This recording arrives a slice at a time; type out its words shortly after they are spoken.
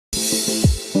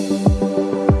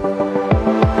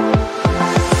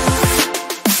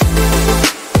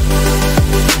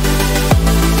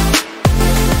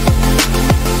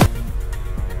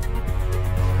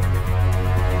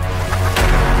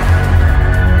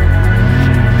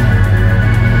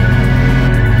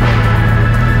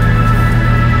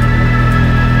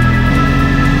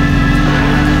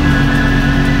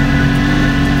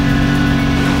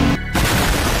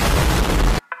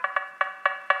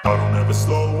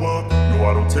up, no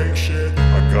I don't take shit.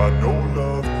 I got no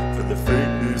love for the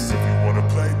fakeness. If you wanna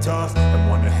play tough and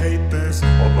wanna hate this,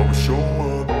 I'll always show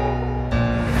up.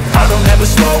 I don't ever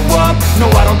slow up, no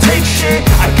I don't take shit.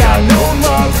 I got no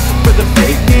love for the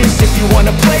fakeness. If you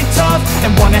wanna play tough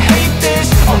and wanna hate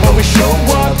this, I'll always show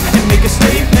up and make a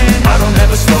statement. I don't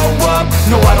ever slow up,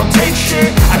 no I don't take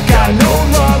shit. I got no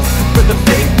love for the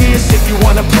fakeness. If you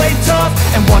wanna play tough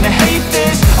and wanna hate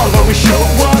this, I'll always show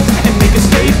up and make a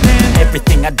statement.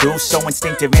 Everything I do so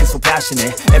instinctive and so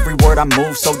passionate. Every word I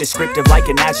move so descriptive like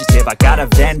an adjective. I got a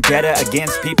vendetta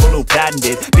against people who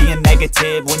patented being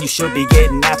negative when you should be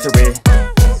getting after it.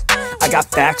 I got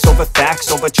facts over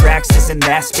tracks, this and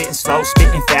that. Spitting slow,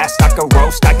 spitting fast. I could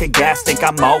roast, I could gas. Think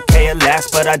I'm okay at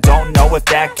last, but I don't know if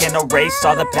that can erase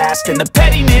all the past. And the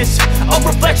pettiness, a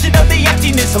reflection of the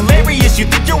emptiness. Hilarious, you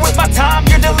think you're worth my time,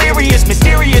 you're delirious.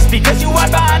 Mysterious, because you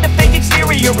hide behind a fake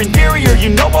exterior. Inferior, you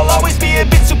know I'll always be a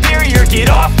bit superior. Get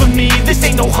off of me, this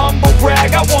ain't no humble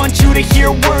brag. I want you to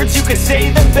hear words, you can say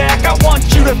them back. I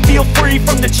want you to feel free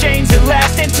from the chains at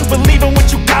last, and to believe in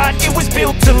what you got, it was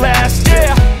built to last,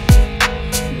 yeah.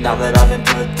 Now that I've been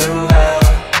put through hell,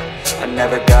 I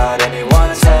never got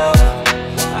anyone's help.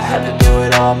 I had to do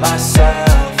it all myself.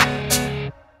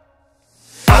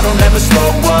 I don't ever slow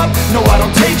up, no I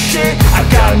don't take shit. I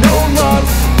got no love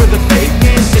for the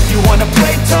fakeness. If you wanna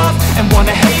play tough and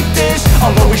wanna hate this,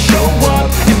 I'll always show up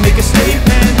and make a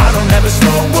statement. I don't ever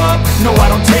slow up, no I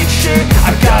don't take shit.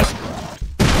 I got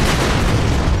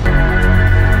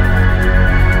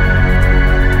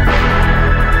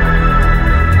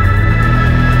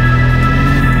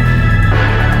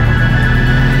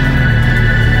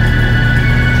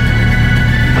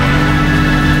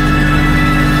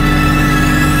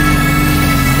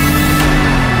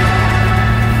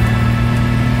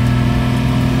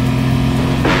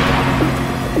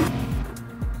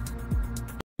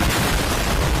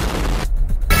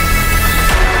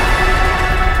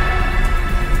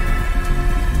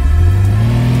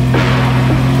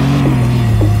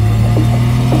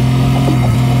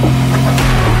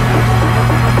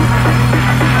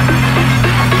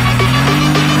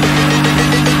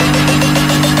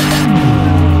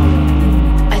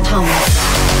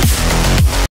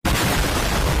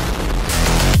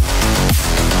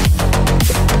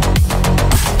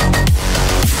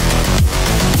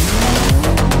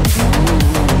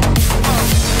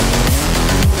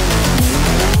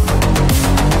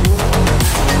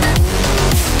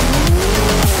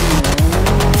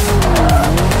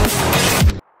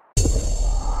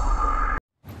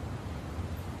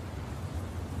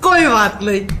कोई बात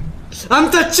नहीं, हम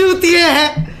तो चूतिए हैं,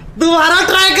 दोबारा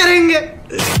try करेंगे।